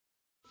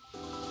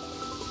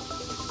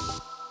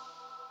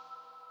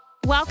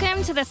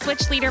Welcome to the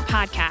Switch Leader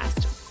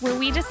Podcast, where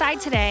we decide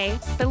today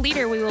the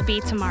leader we will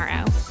be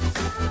tomorrow.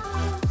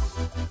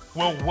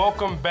 Well,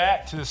 welcome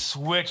back to the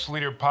Switch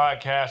Leader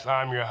Podcast.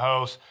 I'm your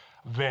host,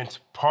 Vince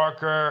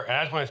Parker, and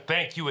I just want to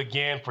thank you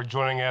again for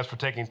joining us, for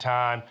taking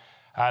time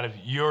out of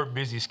your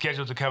busy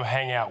schedule to come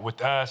hang out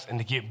with us and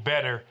to get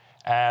better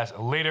as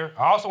a leader.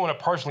 I also want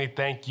to personally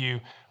thank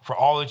you for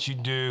all that you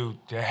do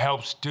to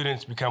help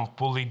students become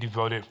fully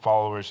devoted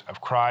followers of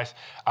Christ.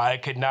 I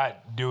could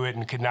not do it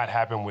and it could not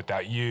happen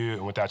without you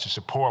and without your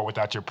support,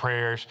 without your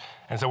prayers.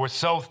 And so we're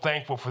so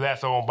thankful for that.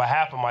 So on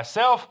behalf of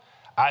myself,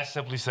 I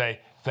simply say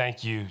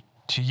thank you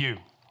to you.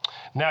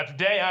 Now,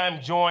 today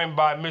I'm joined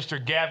by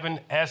Mr. Gavin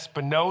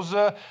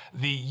Espinoza,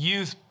 the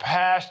youth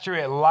pastor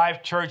at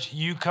Life Church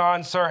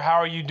Yukon. Sir, how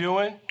are you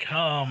doing?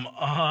 Come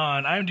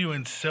on. I'm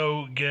doing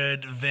so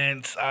good,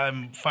 Vince.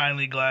 I'm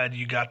finally glad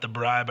you got the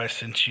bribe I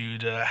sent you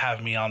to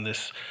have me on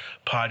this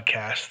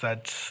podcast.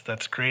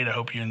 That's great. I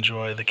hope you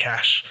enjoy the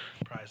cash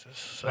prizes.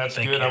 So that's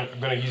good. I'm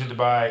going to use it to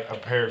buy a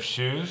pair of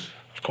shoes.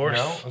 Of course.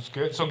 No, that's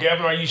good. So,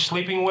 Gavin, are you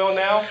sleeping well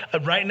now?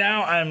 Right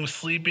now, I'm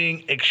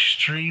sleeping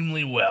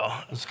extremely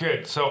well. That's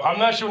good. So, I'm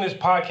not sure when this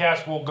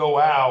podcast will go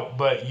out,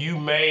 but you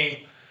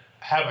may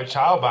have a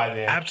child by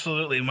then.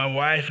 Absolutely. My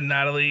wife,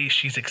 Natalie,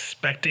 she's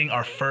expecting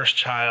our first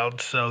child.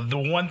 So the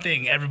one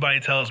thing everybody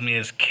tells me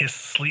is kiss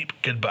sleep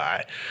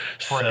goodbye.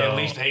 For at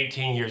least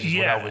 18 years is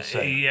what I would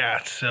say.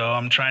 Yeah. So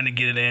I'm trying to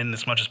get it in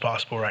as much as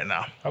possible right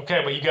now.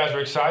 Okay, but you guys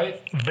are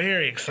excited?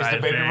 Very excited.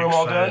 Is the baby room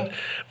all done?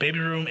 Baby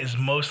room is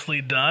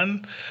mostly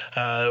done.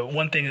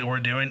 One thing that we're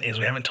doing is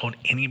we haven't told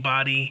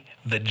anybody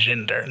the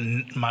gender.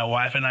 My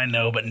wife and I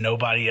know, but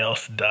nobody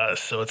else does.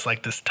 So it's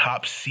like this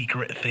top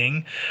secret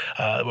thing.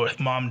 With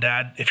mom, dad,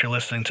 if you're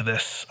listening to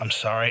this, I'm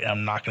sorry.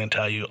 I'm not going to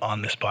tell you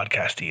on this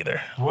podcast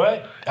either.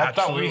 What? I Absolutely.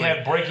 thought we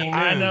had breaking news.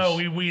 I know.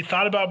 We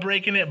thought about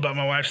breaking it, but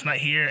my wife's not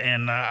here,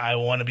 and I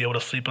want to be able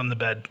to sleep on the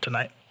bed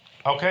tonight.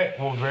 Okay.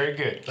 Well, very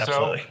good.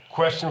 Absolutely. So,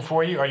 question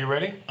for you. Are you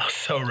ready? I'm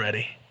so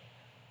ready.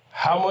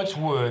 How much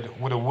wood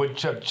would a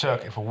woodchuck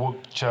chuck if a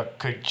woodchuck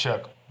could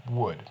chuck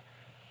wood?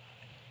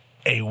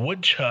 A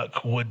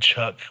woodchuck would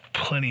chuck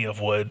plenty of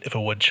wood if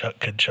a woodchuck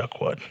could chuck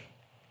wood.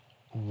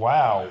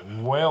 Wow.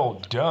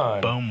 Well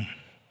done. Boom.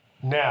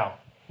 Now,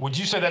 would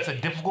you say that's a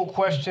difficult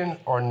question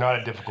or not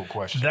a difficult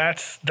question?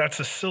 That's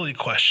a silly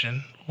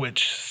question,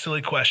 which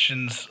silly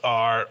questions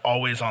are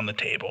always on the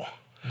table.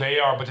 They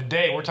are, but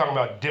today we're talking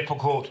about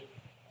difficult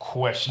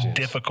questions.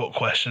 Difficult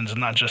questions,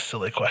 not just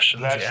silly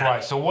questions. That's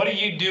right. So what do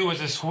you do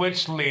as a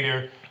Switch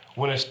leader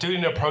when a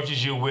student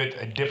approaches you with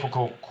a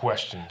difficult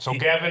question? So,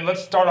 Gavin,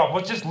 let's start off.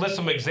 Let's just list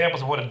some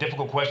examples of what a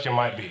difficult question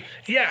might be.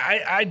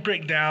 Yeah, I'd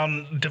break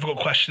down difficult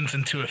questions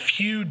into a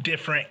few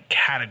different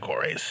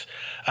categories.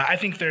 I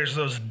think there's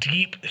those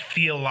deep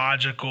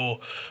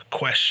theological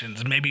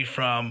questions, maybe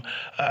from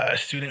a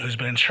student who's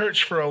been in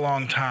church for a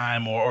long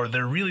time, or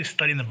they're really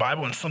studying the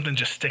Bible and something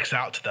just sticks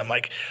out to them.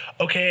 Like,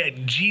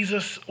 okay,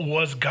 Jesus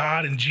was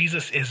God and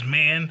Jesus is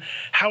man.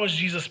 How is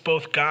Jesus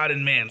both God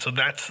and man? So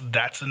that's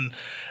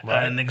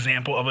an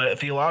example of a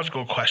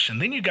theological question.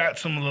 Then you got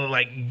some of the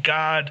like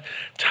God,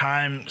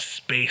 time,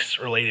 space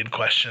related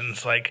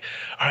questions. Like,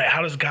 all right,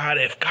 how does God,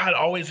 if God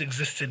always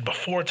existed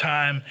before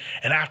time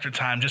and after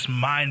time, just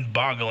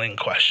mind-boggling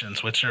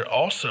questions, which are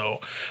also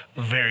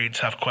very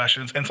tough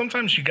questions. And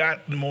sometimes you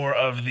got more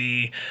of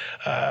the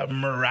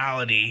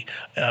morality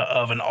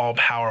of an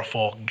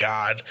all-powerful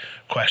God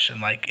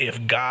question. Like,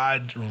 if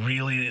God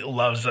really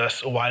loves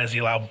us, why does he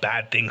allow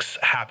bad things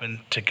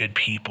happen to good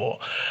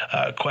people?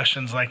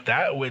 Questions like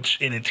that, which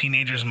in a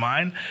teenager's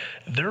mind,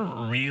 they're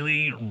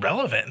really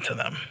relevant to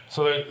them.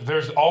 So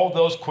there's all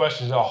those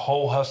questions, a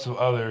whole host of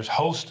others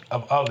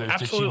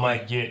Absolutely. that you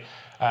might get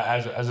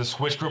as a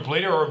Switch group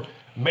leader, or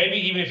maybe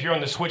even if you're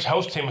on the Switch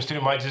host team, a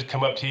student might just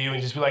come up to you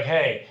and just be like,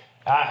 hey,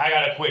 I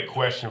got a quick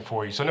question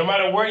for you. So no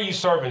matter where you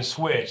serve in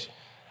Switch,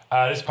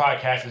 this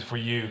podcast is for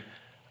you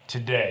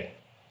today.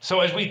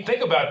 So as we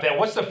think about that,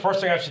 what's the first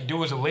thing I should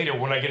do as a leader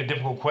when I get a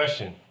difficult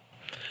question?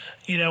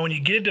 You know, when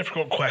you get a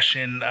difficult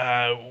question,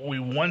 we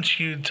want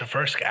you to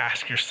first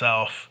ask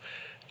yourself,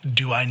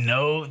 do I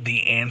know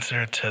the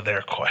answer to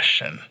their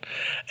question?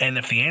 And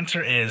if the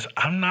answer is,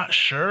 I'm not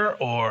sure,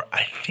 or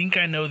I think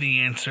I know the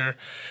answer,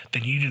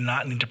 then you do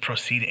not need to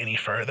proceed any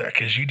further,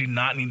 because you do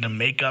not need to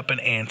make up an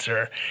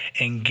answer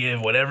and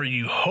give whatever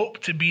you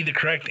hope to be the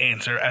correct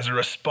answer as a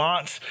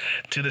response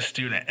to the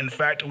student. In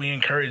fact, we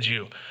encourage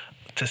you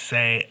to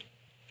say,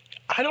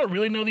 I don't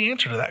really know the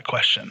answer to that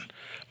question,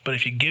 but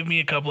if you give me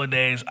a couple of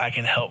days, I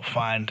can help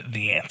find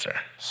the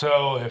answer.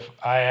 So if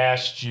I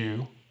asked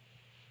you,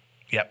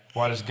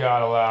 why does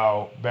God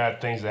allow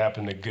bad things to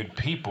happen to good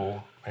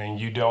people, and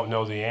you don't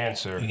know the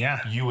answer,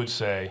 you would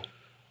say?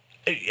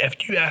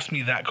 If you asked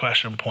me that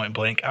question point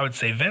blank, I would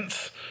say,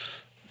 Vince,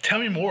 tell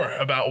me more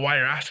about why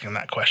you're asking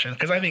that question.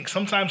 Because I think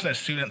sometimes in a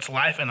student's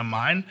life and a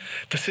mind,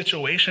 the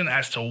situation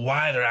as to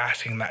why they're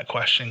asking that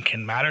question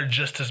can matter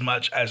just as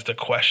much as the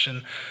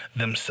question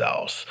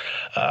themselves.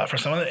 For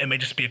some of them, it may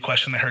just be a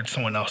question they heard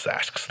someone else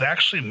ask. So they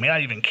actually may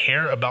not even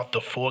care about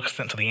the full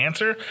extent to the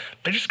answer.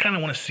 They just kind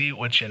of want to see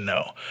what you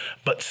know.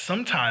 But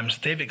sometimes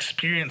they've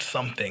experienced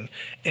something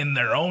in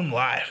their own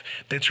life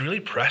that's really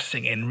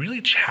pressing and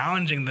really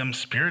challenging them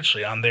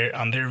spiritually on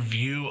their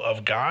view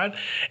of God.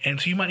 And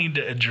so you might need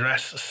to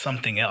address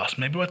something else.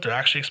 Maybe what they're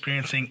actually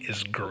experiencing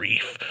is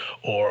grief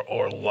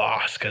or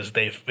loss because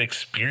they've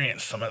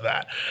experienced some of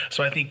that.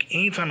 So I think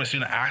anytime a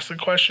student asks a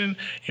question,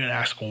 you can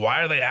ask,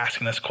 why are they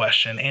asking this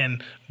question?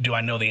 And do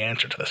I know the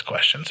answer to this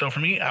question? So for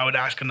me, I would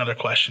ask another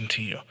question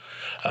to you.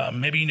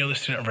 Maybe you know the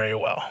student very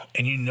well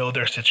and you know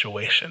their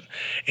situation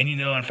and you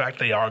know, in fact,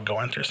 they are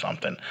going through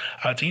something.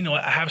 So you know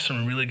what? I have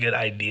some really good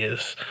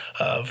ideas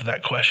of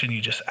that question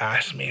you just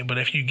asked me. But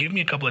if you give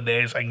me a couple of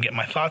days, I can get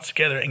my thoughts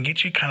together and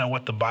get you kind of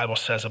what the Bible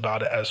says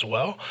about it as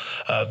well.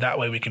 That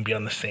way we can be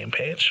on the same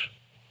page.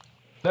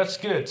 That's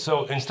good.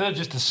 So instead of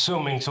just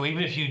assuming, so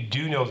even if you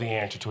do know the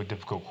answer to a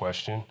difficult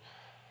question,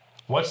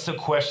 what's the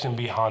question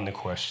behind the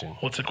question?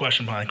 What's the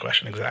question behind the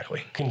question?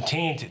 Exactly.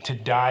 Continue to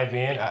dive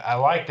in. I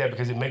like that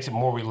because it makes it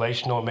more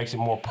relational. It makes it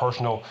more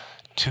personal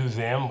to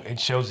them. It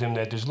shows them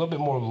that there's a little bit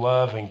more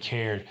love and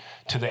care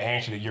to the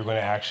answer that you're going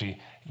to actually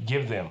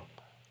give them.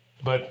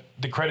 But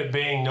the credit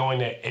being knowing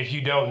that if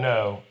you don't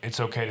know, it's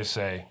okay to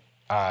say,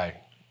 I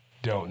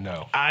don't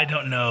know. I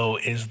don't know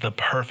is the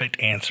perfect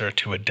answer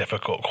to a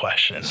difficult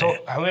question. So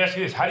let me ask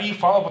you this. How do you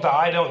follow up with the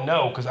I don't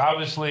know? Because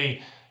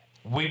obviously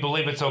we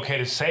believe it's okay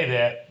to say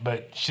that,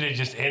 but should it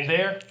just end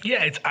there?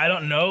 Yeah, it's I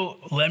don't know.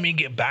 Let me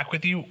get back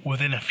with you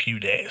within a few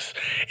days.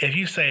 If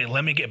you say,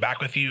 let me get back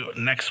with you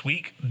next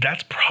week,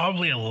 that's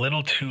probably a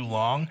little too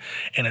long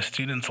in a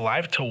student's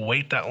life to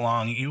wait that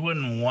long. You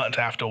wouldn't want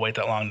to have to wait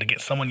that long to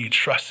get someone you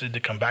trusted to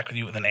come back with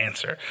you with an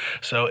answer.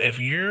 So if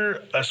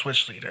you're a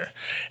switch leader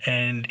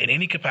and in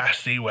any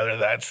capacity, whether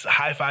that's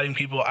high-fiving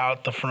people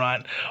out the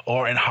front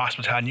or in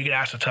hospitality, and you get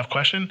asked a tough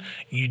question,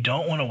 you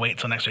don't want to wait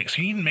till next week.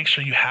 So you need to make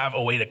sure you have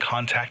a way to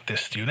contact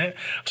this student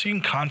so you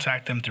can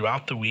contact them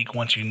throughout the week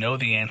once you know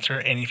the answer.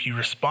 And if you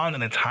respond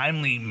in a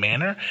timely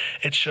manner,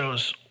 it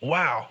shows,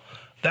 wow,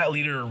 that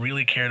leader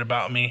really cared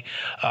about me.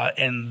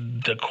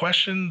 And the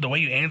question, the way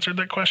you answered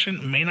that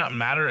question may not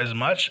matter as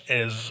much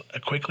as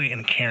a quickly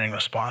and caring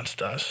response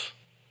does.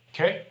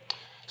 Okay.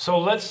 So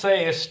let's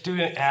say a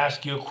student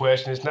asks you a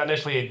question. It's not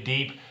necessarily a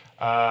deep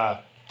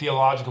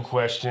theological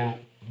question,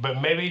 but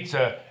maybe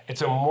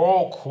it's a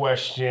moral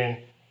question,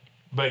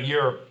 but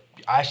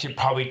I should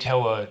probably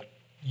tell a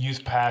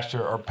youth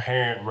pastor or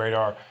parent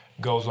radar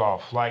goes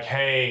off. Like,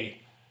 hey,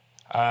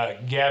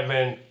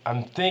 Gavin,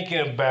 I'm thinking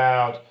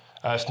about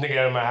sneaking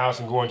out of my house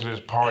and going to this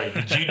party.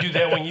 Did you do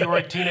that when you were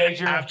a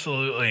teenager?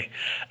 Absolutely.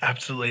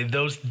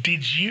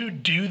 Did you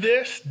do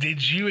this?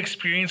 Did you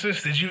experience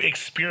this? Did you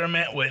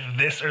experiment with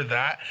this or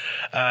that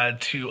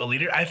to a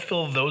leader? I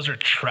feel those are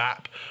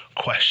trap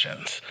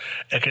questions,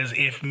 because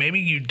if maybe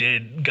you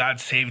did,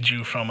 God saved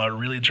you from a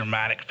really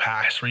dramatic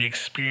past where you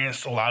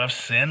experienced a lot of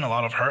sin, a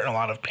lot of hurt, and a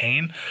lot of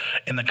pain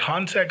in the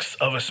context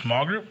of a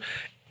small group,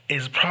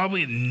 is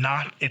probably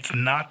not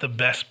the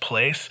best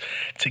place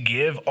to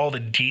give all the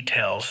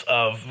details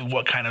of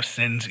what kind of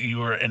sins you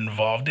were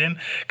involved in,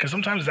 because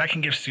sometimes that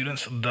can give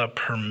students the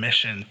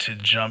permission to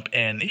jump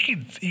in.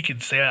 You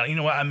could say, you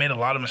know what, I made a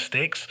lot of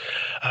mistakes,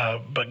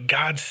 but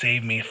God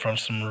saved me from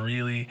some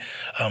really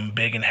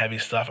big and heavy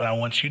stuff, and I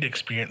want you to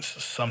experience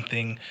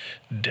something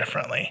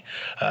differently.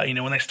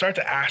 When they start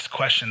to ask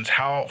questions,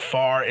 how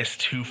far is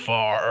too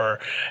far,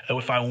 or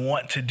if I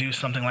want to do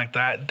something like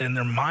that, then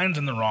their mind's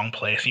in the wrong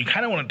place. You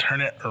kind of want to turn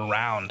it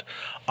around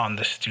on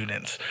the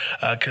students,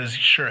 because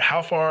sure,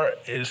 how far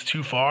is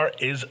too far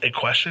is a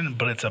question,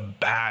 but it's a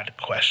bad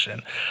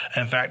question.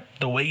 In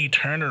fact, the way you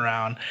turn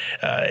around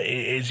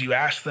is you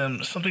ask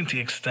them something to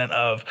the extent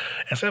of,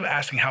 instead of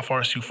asking how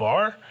far is too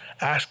far,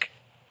 ask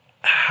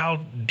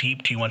how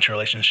deep do you want your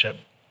relationship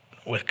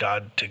with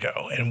God to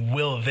go, and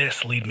will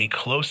this lead me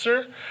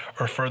closer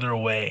or further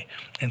away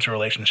into a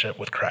relationship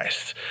with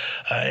Christ?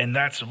 And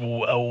that's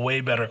a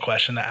way better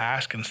question to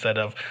ask, instead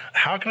of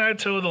how can I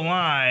toe the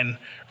line?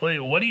 Really,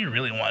 what do you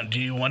really want? Do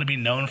you want to be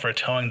known for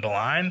towing the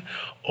line,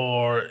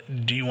 or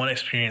do you want to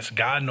experience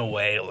God in a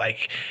way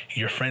like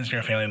your friends and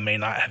your family may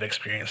not have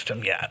experienced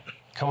him yet?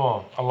 Come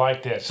on, I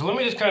like that. So let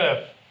me just kind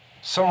of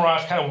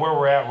summarize kind of where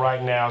we're at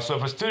right now. So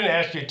if a student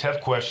asks you a tough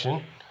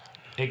question,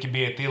 it could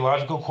be a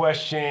theological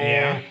question.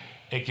 Yeah.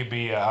 It could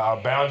be a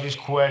boundaries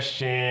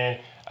question.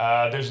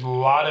 There's a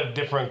lot of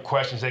different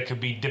questions that could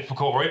be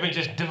difficult, or even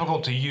just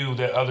difficult to you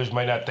that others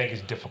might not think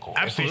is difficult.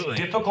 Absolutely. If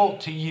it's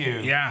difficult to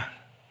you,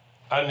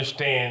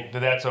 understand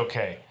that that's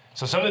okay.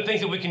 So some of the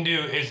things that we can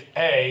do is,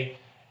 I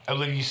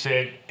believe you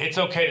said, it's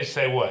okay to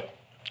say what?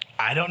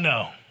 I don't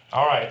know.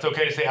 All right, it's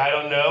okay to say I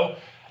don't know.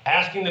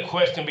 Asking the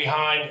question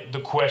behind the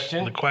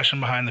question. The question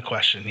behind the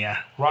question, yeah.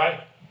 Right?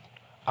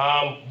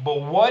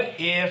 But what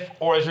if,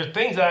 or is there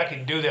things that I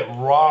could do that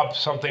rob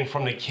something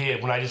from the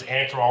kid when I just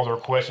answer all their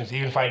questions,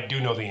 even if I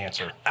do know the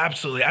answer?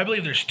 Absolutely. I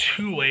believe there's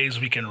two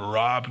ways we can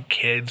rob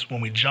kids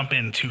when we jump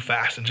in too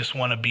fast and just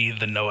want to be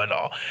the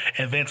know-it-all.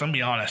 And Vince, I'm going to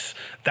be honest,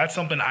 that's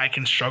something I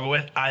can struggle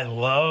with. I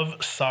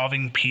love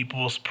solving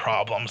people's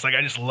problems. Like,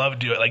 I just love to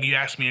do it. Like, you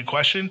ask me a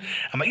question,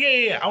 I'm like,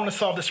 yeah, I want to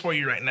solve this for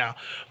you right now.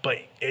 But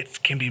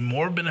it can be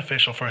more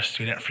beneficial for a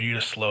student for you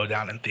to slow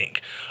down and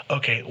think,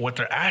 okay, what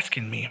they're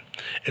asking me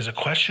is a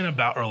question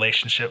about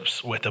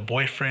relationships with a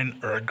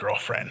boyfriend or a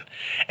girlfriend.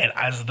 And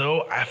as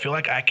though I feel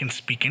like I can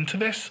speak into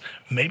this,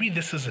 maybe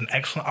this is an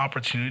excellent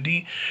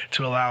opportunity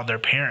to allow their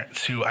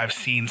parents, who I've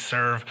seen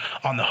serve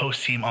on the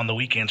host team on the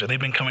weekends, or they've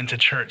been coming to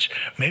church,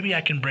 maybe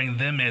I can bring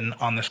them in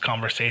on this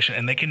conversation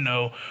and they can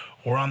know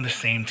we're on the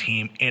same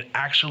team, and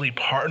actually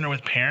partner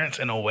with parents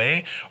in a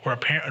way where a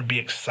parent would be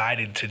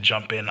excited to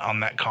jump in on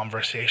that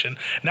conversation.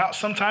 Now,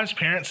 sometimes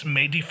parents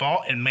may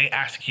default and may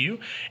ask you,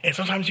 and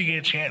sometimes you get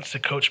a chance to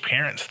coach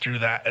parents through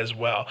that as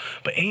well.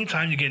 But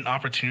anytime you get an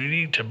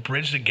opportunity to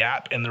bridge the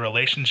gap in the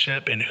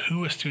relationship and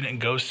who a student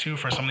goes to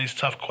for some of these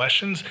tough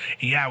questions,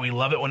 yeah, we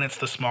love it when it's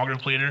the small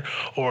group leader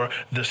or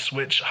the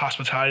switch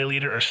hospitality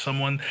leader or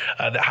someone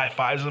that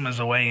high-fives them as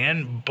a way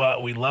in,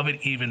 but we love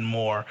it even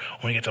more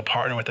when we get to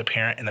partner with the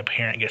parent and the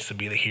parent gets to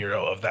be the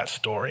hero of that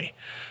story.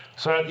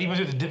 So even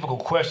with the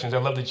difficult questions, I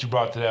love that you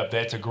brought that up.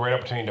 That's a great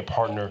opportunity to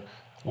partner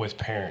with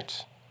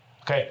parents.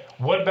 Okay,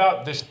 what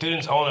about the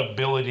student's own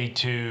ability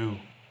to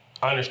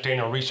understand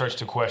or research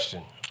the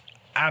question?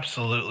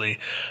 Absolutely.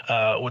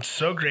 What's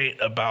so great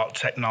about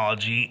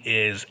technology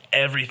is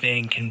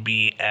everything can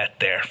be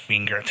at their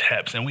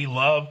fingertips. And we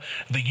love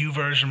the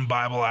YouVersion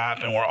Bible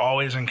app, and we're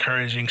always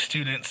encouraging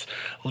students,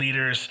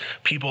 leaders,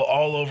 people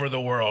all over the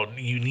world.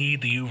 You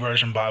need the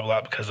YouVersion Bible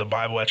app because the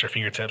Bible at your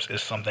fingertips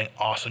is something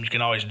awesome. You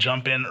can always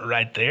jump in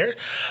right there.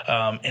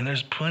 And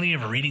there's plenty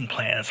of reading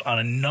plans on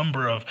a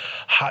number of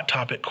hot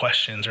topic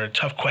questions or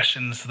tough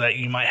questions that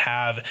you might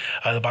have,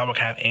 the Bible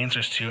can have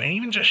answers to, and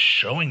even just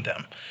showing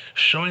them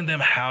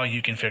how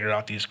you can figure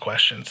out these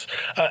questions.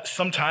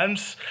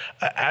 Sometimes,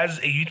 as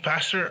a youth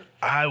pastor,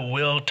 I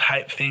will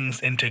type things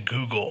into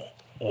Google.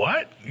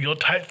 What? You'll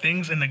type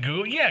things into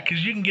Google? Yeah,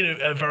 because you can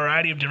get a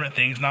variety of different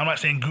things. Now, I'm not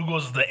saying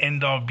Google's the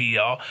end-all,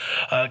 be-all,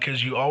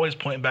 because you always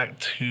point back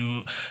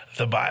to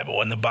the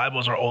Bible, and the Bible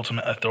is our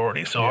ultimate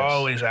authority. So yes. I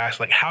always ask,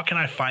 like, how can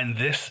I find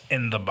this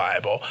in the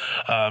Bible?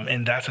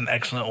 And that's an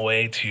excellent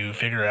way to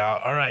figure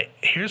out, all right,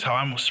 here's how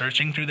I'm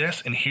searching through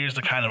this, and here's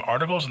the kind of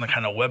articles and the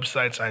kind of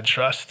websites I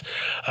trust,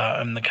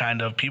 and the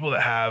kind of people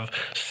that have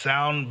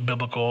sound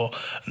biblical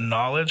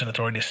knowledge and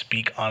authority to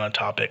speak on a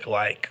topic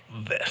like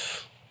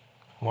this.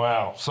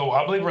 Wow. So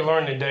I believe we're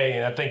learning today,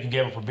 and I thank you,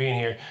 Gavin, for being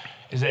here,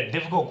 is that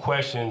difficult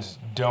questions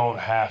don't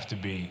have to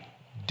be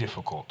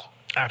difficult.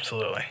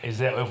 Absolutely. Is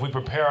that if we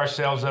prepare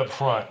ourselves up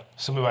front,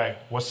 somebody like,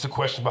 what's the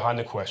question behind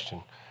the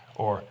question?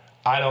 Or,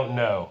 I don't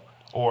know.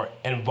 Or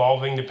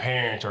involving the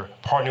parents or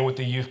partnering with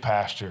the youth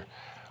pastor.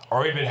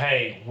 Or even,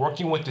 hey,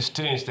 working with the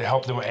students to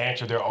help them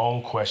answer their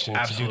own questions,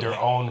 Absolutely. To do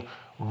their own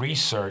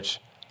research.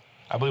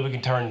 I believe we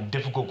can turn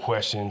difficult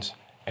questions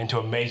into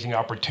amazing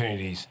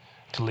opportunities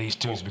to lead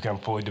students to become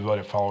fully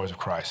devoted followers of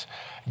Christ.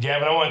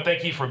 Gavin, I want to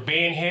thank you for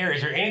being here.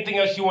 Is there anything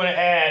else you want to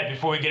add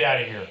before we get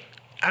out of here?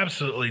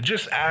 Absolutely.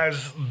 Just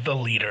as a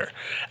leader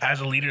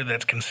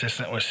that's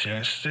consistent with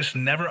students, just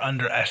never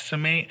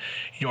underestimate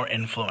your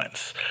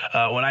influence.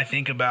 When I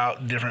think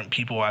about different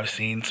people I've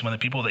seen, some of the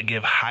people that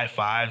give high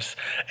fives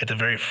at the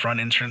very front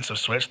entrance of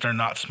Switch, they're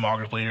not small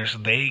group leaders.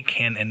 They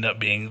can end up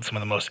being some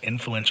of the most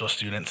influential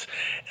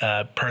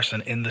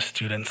person in the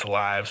students'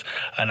 lives.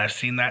 And I've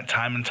seen that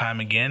time and time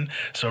again.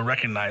 So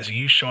recognize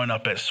you showing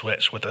up at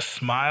Switch with a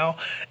smile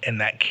and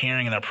that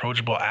caring and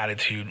approachable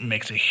attitude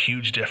makes a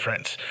huge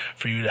difference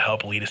for you to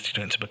help lead a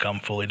student to become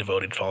fully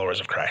devoted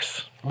followers of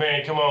Christ.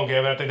 Man, come on,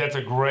 Gavin. I think that's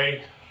a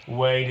great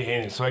way to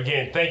end it. So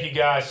again, thank you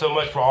guys so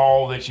much for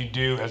all that you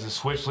do as a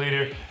Switch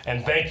leader,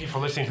 and thank you for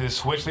listening to the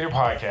Switch Leader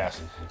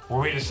Podcast,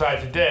 where we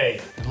decide today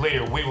the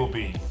leader we will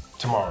be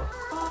tomorrow.